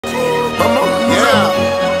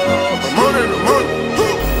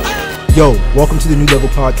Yo, welcome to the New Level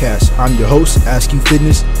Podcast. I'm your host, Ask You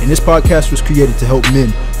Fitness, and this podcast was created to help men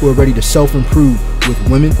who are ready to self-improve with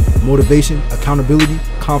women, motivation, accountability,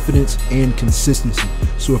 confidence, and consistency.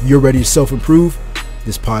 So if you're ready to self-improve,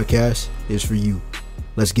 this podcast is for you.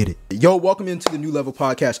 Let's get it. Yo, welcome into the New Level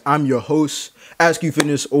Podcast. I'm your host, Ask You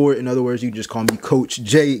Fitness, or in other words, you can just call me Coach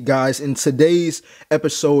J. Guys, in today's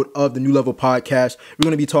episode of the New Level Podcast, we're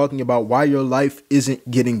going to be talking about why your life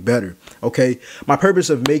isn't getting better, okay? My purpose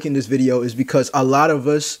of making this video is because a lot of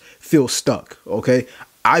us feel stuck, okay?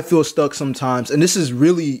 I feel stuck sometimes, and this is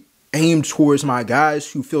really aimed towards my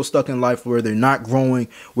guys who feel stuck in life where they're not growing,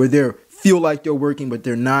 where they feel like they're working, but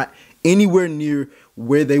they're not anywhere near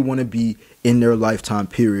where they want to be in their lifetime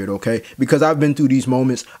period, okay? Because I've been through these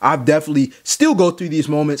moments. I've definitely still go through these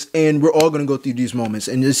moments, and we're all going to go through these moments.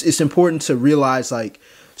 And it's important to realize like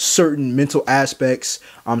certain mental aspects,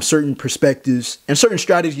 certain perspectives, and certain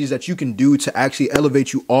strategies that you can do to actually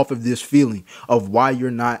elevate you off of this feeling of why your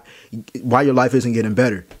life isn't getting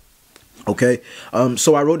better. Okay,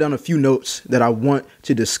 so I wrote down a few notes that I want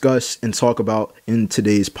to discuss and talk about in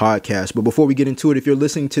today's podcast. But before we get into it, if you're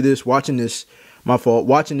listening to this, watching this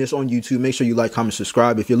on YouTube, make sure you like, comment,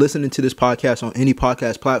 subscribe. If you're listening to this podcast on any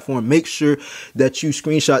podcast platform, make sure that you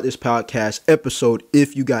screenshot this podcast episode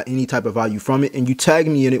if you got any type of value from it, and you tag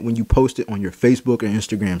me in it when you post it on your Facebook or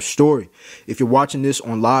Instagram story. If you're watching this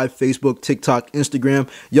on live, Facebook, TikTok, Instagram,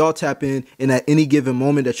 y'all tap in, and at any given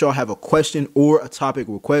moment that y'all have a question or a topic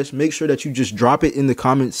request, make sure that you just drop it in the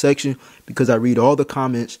comment section, because I read all the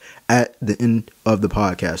comments at the end of the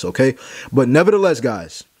podcast, okay? But nevertheless,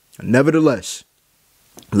 guys,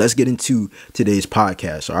 let's get into today's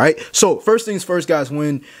podcast, all right? So first things first, guys,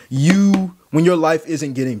 when your life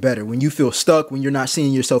isn't getting better, when you feel stuck, when you're not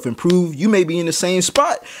seeing yourself improve, you may be in the same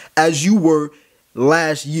spot as you were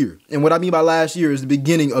last year. And what I mean by last year is the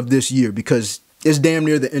beginning of this year, because it's damn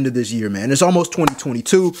near the end of this year, man. It's almost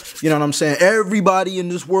 2022. You know what I'm saying? Everybody in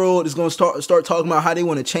this world is going to start talking about how they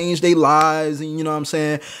want to change their lives. And you know what I'm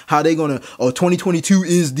saying? How they going to, 2022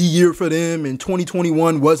 is the year for them, and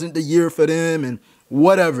 2021 wasn't the year for them, and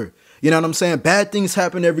whatever. You know what I'm saying? Bad things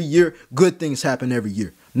happen every year. Good things happen every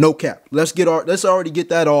year. No cap. Let's already get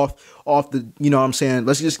that off the, you know what I'm saying?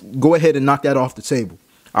 Let's just go ahead and knock that off the table.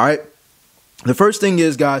 All right. The first thing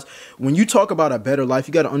is, guys, when you talk about a better life,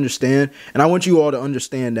 you got to understand, and I want you all to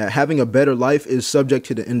understand that having a better life is subject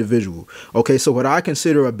to the individual. Okay, so what I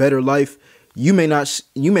consider a better life, you may not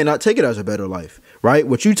take it as a better life, right?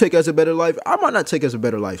 What you take as a better life, I might not take as a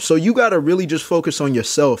better life. So you got to really just focus on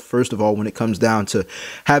yourself, first of all, when it comes down to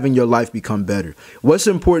having your life become better. What's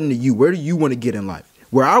important to you? Where do you want to get in life?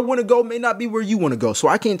 Where I want to go may not be where you want to go. So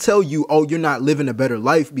I can't tell you, oh, you're not living a better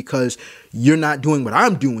life because you're not doing what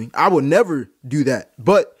I'm doing. I will never do that.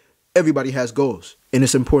 But everybody has goals, and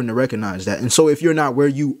it's important to recognize that. And so if you're not where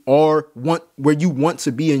you want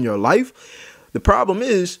to be in your life, the problem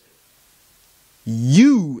is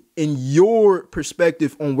you, in your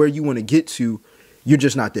perspective on where you want to get to, you're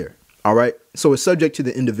just not there. All right. So it's subject to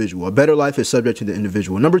the individual. A better life is subject to the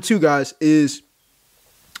individual. Number two, guys, is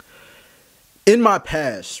in my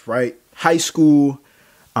past, right? High school,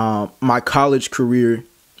 my college career,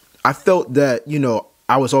 I felt that,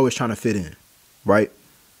 I was always trying to fit in, right?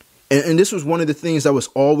 And this was one of the things that was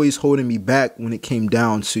always holding me back when it came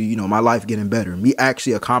down to, my life getting better, me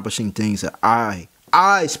actually accomplishing things that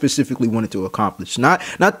I specifically wanted to accomplish, not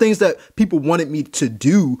things that people wanted me to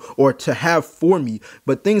do or to have for me,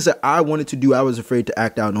 but things that I wanted to do. I was afraid to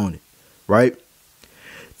act out on it, right?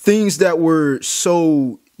 Things that were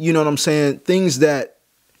so, you know what I'm saying? Things that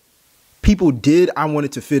people did, I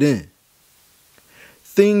wanted to fit in.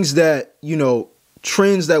 Things that,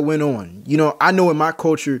 trends that went on. I know in my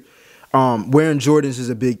culture, wearing Jordans is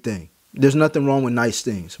a big thing. There's nothing wrong with nice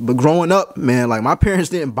things. But growing up, man, like my parents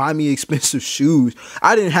didn't buy me expensive shoes.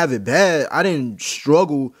 I didn't have it bad. I didn't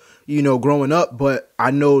struggle, growing up. But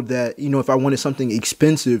I know that, if I wanted something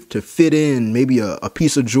expensive to fit in, maybe a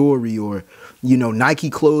piece of jewelry or,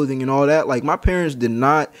 Nike clothing and all that, like my parents did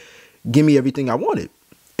not give me everything I wanted.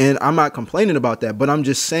 And I'm not complaining about that, but I'm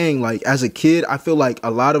just saying, like, as a kid, I feel like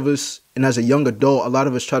a lot of us, and as a young adult, a lot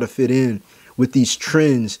of us try to fit in with these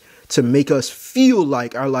trends to make us feel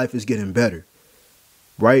like our life is getting better,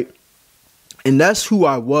 right? And that's who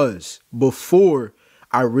I was before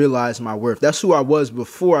I realized my worth. That's who I was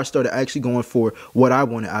before I started actually going for what I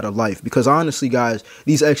wanted out of life. Because honestly, guys,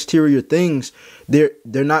 these exterior things, they're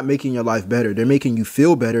not making your life better. They're making you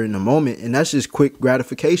feel better in the moment. And that's just quick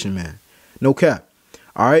gratification, man. No cap.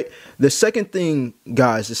 All right. The second thing,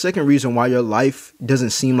 guys, the second reason why your life doesn't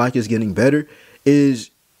seem like it's getting better is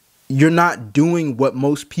you're not doing what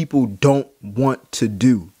most people don't want to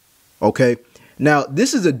do. Okay. Now,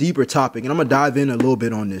 this is a deeper topic, and I'm going to dive in a little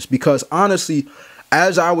bit on this because honestly,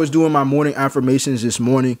 as I was doing my morning affirmations this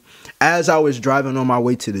morning, as I was driving on my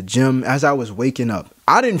way to the gym, as I was waking up,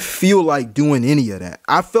 I didn't feel like doing any of that.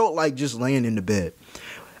 I felt like just laying in the bed.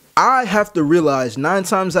 I have to realize 9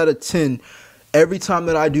 times out of 10, every time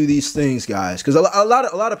that I do these things, guys, because a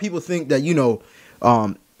lot of people think that,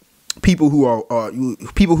 people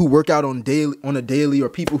who work out on a daily or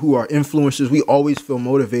people who are influencers, we always feel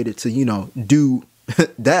motivated to, do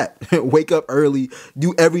that, wake up early,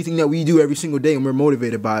 do everything that we do every single day, and we're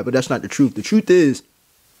motivated by it. But that's not the truth. The truth is,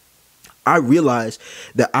 I realize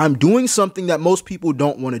that I'm doing something that most people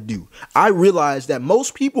don't want to do. I realize that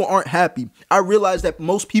most people aren't happy. I realize that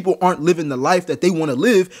most people aren't living the life that they want to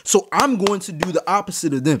live. So I'm going to do the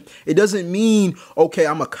opposite of them. It doesn't mean, okay,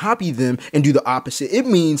 I'm going to copy them and do the opposite. It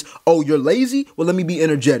means, oh, you're lazy? Well, let me be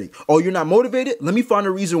energetic. Oh, you're not motivated? Let me find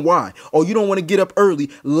a reason why. Oh, you don't want to get up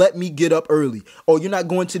early? Let me get up early. Oh, you're not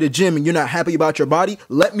going to the gym and you're not happy about your body?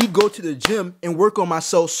 Let me go to the gym and work on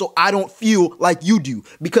myself so I don't feel like you do.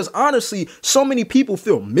 Because honestly, so many people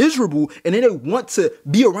feel miserable and then they want to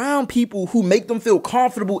be around people who make them feel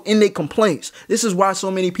comfortable in their complaints. This is why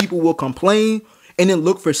so many people will complain and then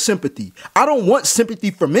look for sympathy. I don't want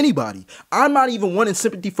sympathy from anybody. I'm not even wanting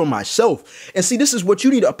sympathy from myself. And see, this is what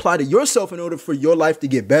you need to apply to yourself in order for your life to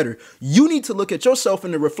get better. You need to look at yourself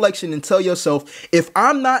in the reflection and tell yourself, if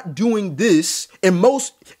I'm not doing this and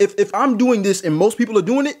if I'm doing this and most people are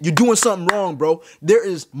doing it, you're doing something wrong, bro. There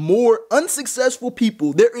is more unsuccessful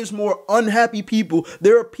people. There is more unhappy people.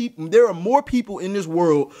 There are more people in this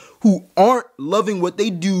world who aren't loving what they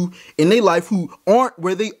do in their life, who aren't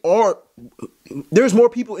where they are. There's more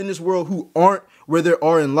people in this world who aren't where they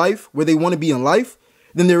are in life, where they want to be in life,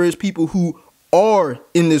 than there is people who are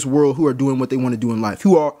in this world who are doing what they want to do in life,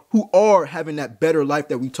 who are having that better life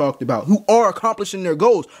that we talked about, who are accomplishing their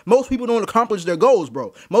goals. Most people don't accomplish their goals,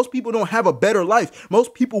 bro. Most people don't have a better life.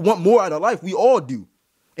 Most people want more out of life. We all do.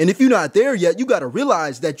 And if you're not there yet, you got to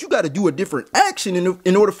realize that you got to do a different action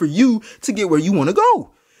in order for you to get where you want to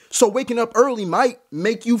go. So waking up early might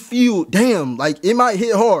make you feel, damn, like it might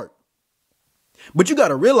hit hard. But you got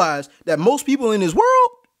to realize that most people in this world,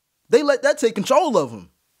 they let that take control of them.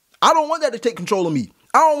 I don't want that to take control of me.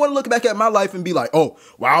 I don't want to look back at my life and be like, oh,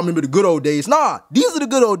 well, I remember the good old days. Nah, these are the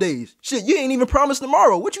good old days. Shit, you ain't even promised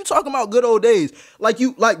tomorrow. What you talking about good old days?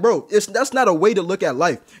 Bro, that's not a way to look at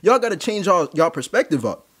life. Y'all got to change y'all perspective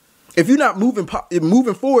up. If you're not moving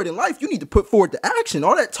forward in life, you need to put forward the action.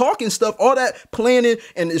 All that talking stuff, all that planning,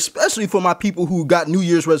 and especially for my people who got New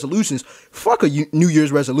Year's resolutions, fuck New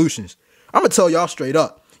Year's resolutions. I'm going to tell y'all straight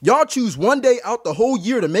up. Y'all choose one day out the whole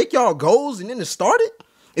year to make y'all goals and then to start it.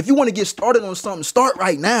 If you want to get started on something, start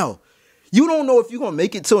right now. You don't know if you're going to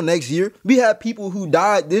make it till next year. We have people who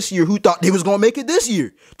died this year who thought they was going to make it this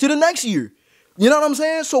year to the next year. You know what I'm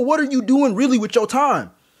saying? So what are you doing really with your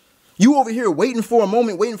time? You over here waiting for a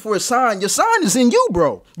moment, waiting for a sign. Your sign is in you,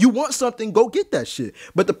 bro. You want something, go get that shit.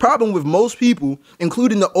 But the problem with most people,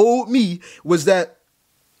 including the old me, was that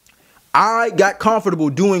I got comfortable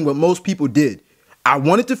doing what most people did. I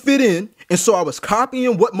wanted to fit in, and so I was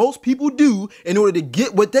copying what most people do in order to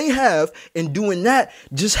get what they have, and doing that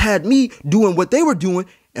just had me doing what they were doing,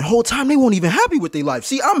 and the whole time they weren't even happy with their life.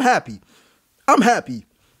 See, I'm happy.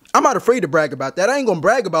 I'm not afraid to brag about that. I ain't gonna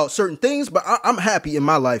brag about certain things, but I'm happy in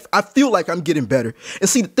my life. I feel like I'm getting better. And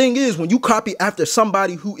see, the thing is, when you copy after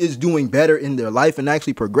somebody who is doing better in their life and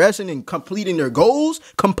actually progressing and completing their goals,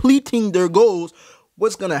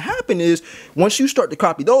 what's going to happen is once you start to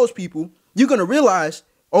copy those people, you're going to realize,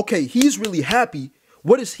 okay, he's really happy.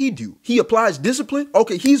 What does he do? He applies discipline.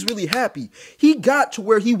 Okay, he's really happy. He got to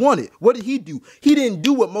where he wanted. What did he do? He didn't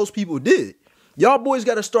do what most people did. Y'all boys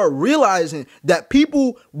got to start realizing that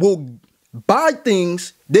people will buy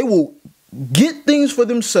things. They will get things for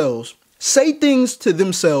themselves, say things to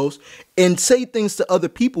themselves, and say things to other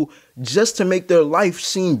people just to make their life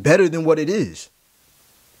seem better than what it is.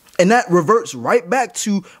 And that reverts right back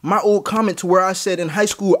to my old comment to where I said in high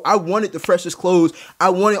school, I wanted the freshest clothes. I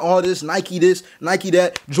wanted all this, Nike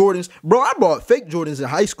that, Jordans. Bro, I bought fake Jordans in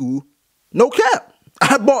high school. No cap.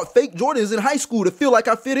 I bought fake Jordans in high school to feel like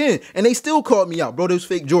I fit in. And they still called me out. Bro, those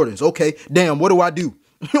fake Jordans. Okay, damn, what do I do?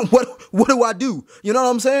 What do I do? You know what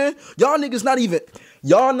I'm saying? Y'all niggas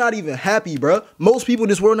not even happy, bro. Most people in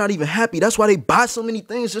this world not even happy. That's why they buy so many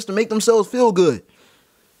things just to make themselves feel good.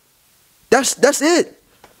 That's it.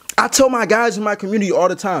 I tell my guys in my community all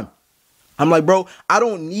the time, I'm like, bro, I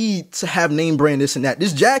don't need to have name brand this and that.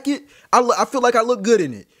 This jacket, I feel like I look good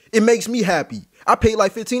in it. It makes me happy. I paid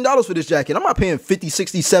like $15 for this jacket. I'm not paying $50,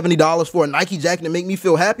 $60, $70 for a Nike jacket to make me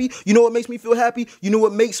feel happy. You know what makes me feel happy? You know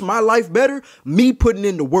what makes my life better? Me putting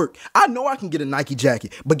in the work. I know I can get a Nike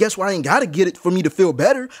jacket, but guess what? I ain't got to get it for me to feel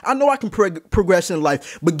better. I know I can progress in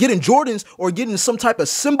life, but getting Jordans or getting some type of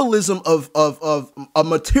symbolism of a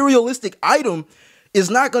materialistic item is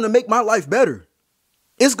not going to make my life better.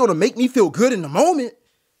 It's going to make me feel good in the moment,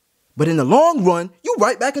 but in the long run, you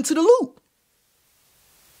right back into the loop.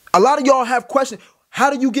 A lot of y'all have questions. How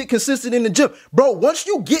do you get consistent in the gym? Bro, once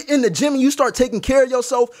you get in the gym and you start taking care of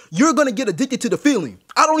yourself, you're going to get addicted to the feeling.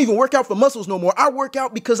 I don't even work out for muscles no more. I work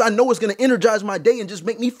out because I know it's going to energize my day and just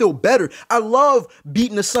make me feel better. I love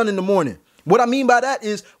beating the sun in the morning. What I mean by that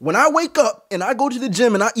is when I wake up and I go to the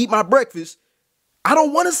gym and I eat my breakfast, I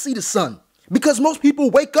don't want to see the sun because most people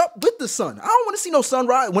wake up with the sun. I don't want to see no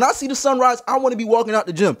sunrise. When I see the sunrise, I want to be walking out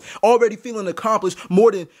the gym already feeling accomplished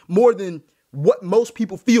more than what most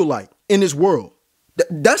people feel like in this world.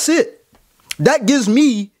 That's it. That gives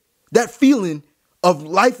me that feeling of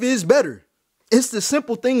life is better. It's the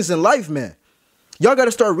simple things in life, man. Y'all got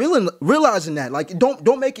to start realizing that. Like,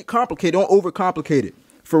 don't make it complicated. Don't overcomplicate it.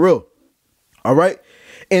 For real. All right.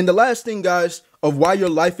 And the last thing, guys, of why your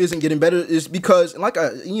life isn't getting better is because, like,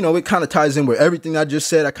 it kind of ties in with everything I just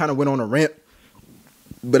said. I kind of went on a rant,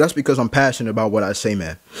 but that's because I'm passionate about what I say,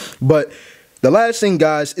 man. But the last thing,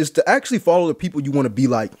 guys, is to actually follow the people you want to be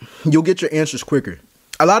like. You'll get your answers quicker.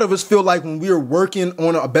 A lot of us feel like when we're working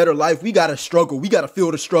on a better life, we got to struggle. We got to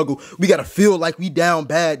feel the struggle. We got to feel like we down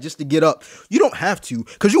bad just to get up. You don't have to,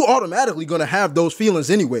 because you automatically going to have those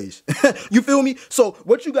feelings anyways. You feel me? So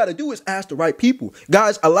what you got to do is ask the right people.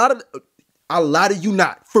 Guys, a lot of you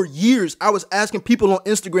not. For years, I was asking people on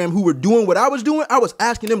Instagram who were doing what I was doing. I was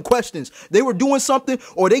asking them questions. They were doing something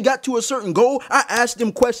or they got to a certain goal. I asked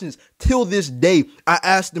them questions. Till this day, I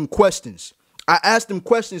ask them questions. I ask them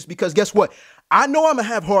questions because guess what? I know I'm going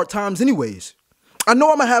to have hard times anyways.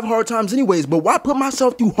 But why put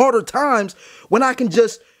myself through harder times when I can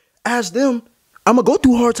just ask them? I'm going to go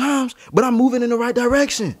through hard times, but I'm moving in the right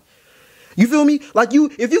direction. You feel me? Like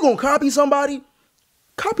if you're going to copy somebody,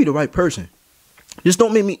 copy the right person. This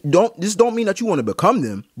don't mean that you want to become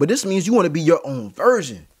them, but this means you want to be your own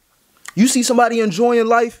version. You see somebody enjoying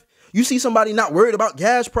life. You see somebody not worried about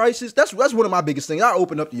gas prices. That's one of my biggest things. I'll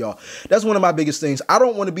open up to y'all. That's one of my biggest things. I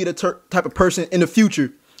don't want to be the type of person in the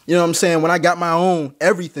future, you know what I'm saying, when I got my own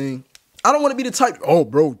everything. I don't want to be the type, oh,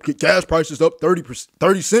 bro, gas prices up 30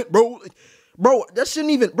 cents, bro. Bro, that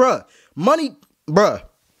shouldn't even, bruh. Money, bruh,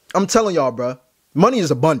 I'm telling y'all, bruh, money is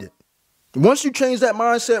abundant. Once you change that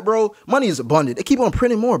mindset, bro, money is abundant. They keep on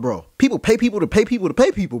printing more, bro. People pay people to pay people to pay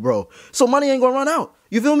people, bro. So money ain't gonna run out.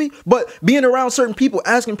 You feel me? But being around certain people,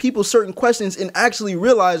 asking people certain questions and actually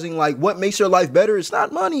realizing like what makes your life better, it's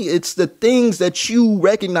not money. It's the things that you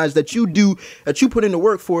recognize, that you do, that you put in the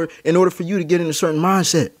work for in order for you to get in a certain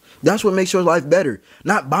mindset. That's what makes your life better.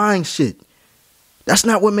 Not buying shit. That's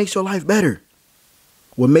not what makes your life better.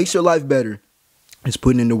 What makes your life better is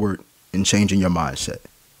putting in the work and changing your mindset.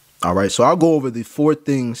 All right, so I'll go over the 4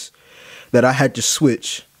 things that I had to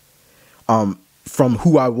switch from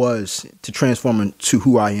who I was to transform into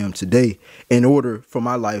who I am today in order for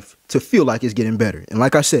my life to feel like it's getting better. And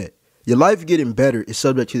like I said, your life getting better is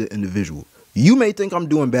subject to the individual. You may think I'm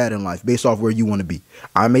doing bad in life based off where you want to be.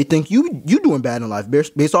 I may think you doing bad in life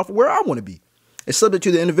based off of where I want to be. It's subject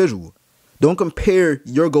to the individual. Don't compare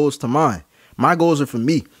your goals to mine. My goals are for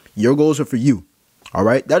me. Your goals are for you. All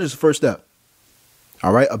right, that is the first step.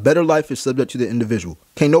 All right. A better life is subject to the individual.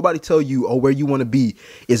 Can't nobody tell you, oh, where you want to be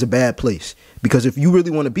is a bad place. Because if you really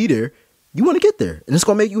want to be there, you want to get there and it's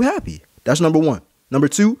going to make you happy. That's number 1. Number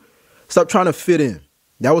 2, stop trying to fit in.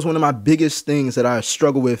 That was one of my biggest things that I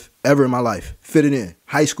struggled with ever in my life. Fitting in.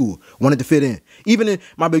 High school, wanted to fit in. Even in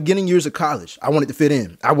my beginning years of college, I wanted to fit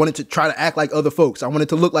in. I wanted to try to act like other folks. I wanted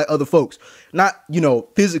to look like other folks. Not,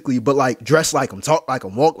 physically, but like dress like them, talk like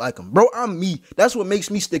them, walk like them. Bro, I'm me. That's what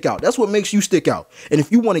makes me stick out. That's what makes you stick out. And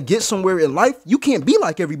if you want to get somewhere in life, you can't be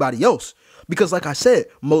like everybody else. Because like I said,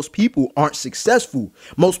 most people aren't successful.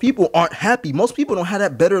 Most people aren't happy. Most people don't have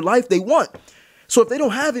that better life they want. So if they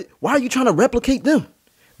don't have it, why are you trying to replicate them?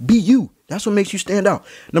 Be you. That's what makes you stand out.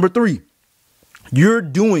 Number 3, you're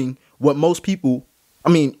doing what most people,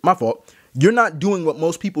 my fault. You're not doing what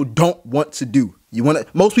most people don't want to do.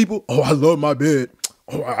 Most people, oh, I love my bed.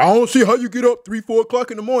 Oh, I don't see how you get up 3-4 o'clock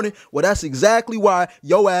in the morning. Well, that's exactly why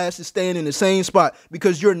your ass is staying in the same spot,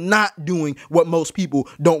 because you're not doing what most people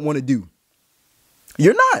don't want to do.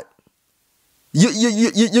 You're not.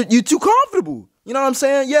 You're too comfortable. You know what I'm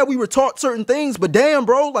saying? Yeah, we were taught certain things, but damn,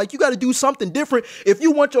 bro, like you got to do something different. If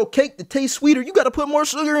you want your cake to taste sweeter, you got to put more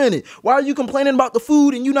sugar in it. Why are you complaining about the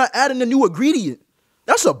food and you not adding a new ingredient?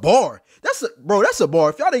 That's a bar. That's a bar.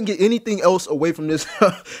 If y'all didn't get anything else away from this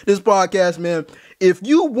this podcast, man, if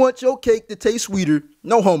you want your cake to taste sweeter,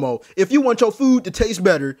 no homo. If you want your food to taste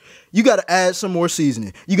better, you got to add some more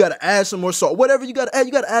seasoning. You got to add some more salt. Whatever you got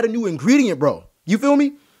to add a new ingredient, bro. You feel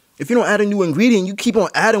me? If you don't add a new ingredient, you keep on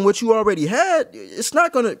adding what you already had, it's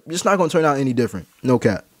not gonna turn out any different. No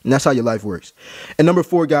cap. And that's how your life works. And number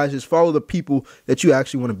 4, guys, is follow the people that you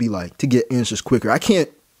actually want to be like to get answers quicker. I can't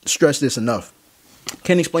stress this enough.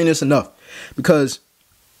 Can't explain this enough, because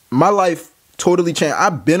my life totally changed.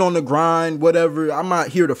 I've been on the grind, whatever. I'm not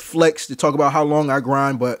here to flex to talk about how long I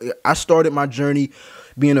grind, but I started my journey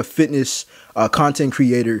being a fitness content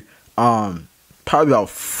creator probably about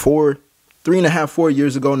 3.5, 4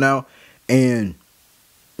 years ago now. And,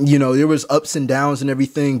 you know, there was ups and downs and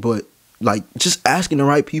everything, but like just asking the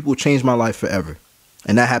right people changed my life forever.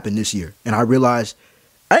 And that happened this year. And I realized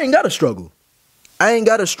I ain't got to struggle. I ain't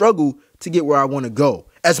got to struggle to get where I want to go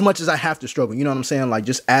as much as I have to struggle. You know what I'm saying? Like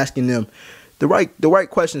just asking them the right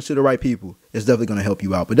questions to the right people is definitely going to help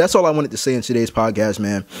you out. But that's all I wanted to say in today's podcast,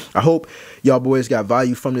 man. I hope y'all boys got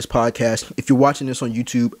value from this podcast. If you're watching this on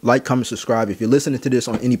YouTube, like, comment, subscribe. If you're listening to this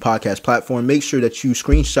on any podcast platform, make sure that you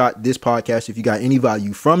screenshot this podcast. If you got any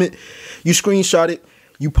value from it, you screenshot it.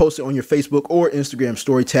 You post it on your Facebook or Instagram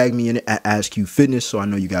story. Tag me in it at AskYouFitness so I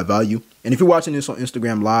know you got value. And if you're watching this on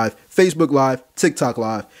Instagram Live, Facebook Live, TikTok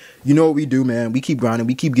Live, you know what we do, man. We keep grinding.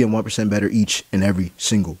 We keep getting 1% better each and every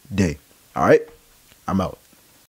single day. All right? I'm out.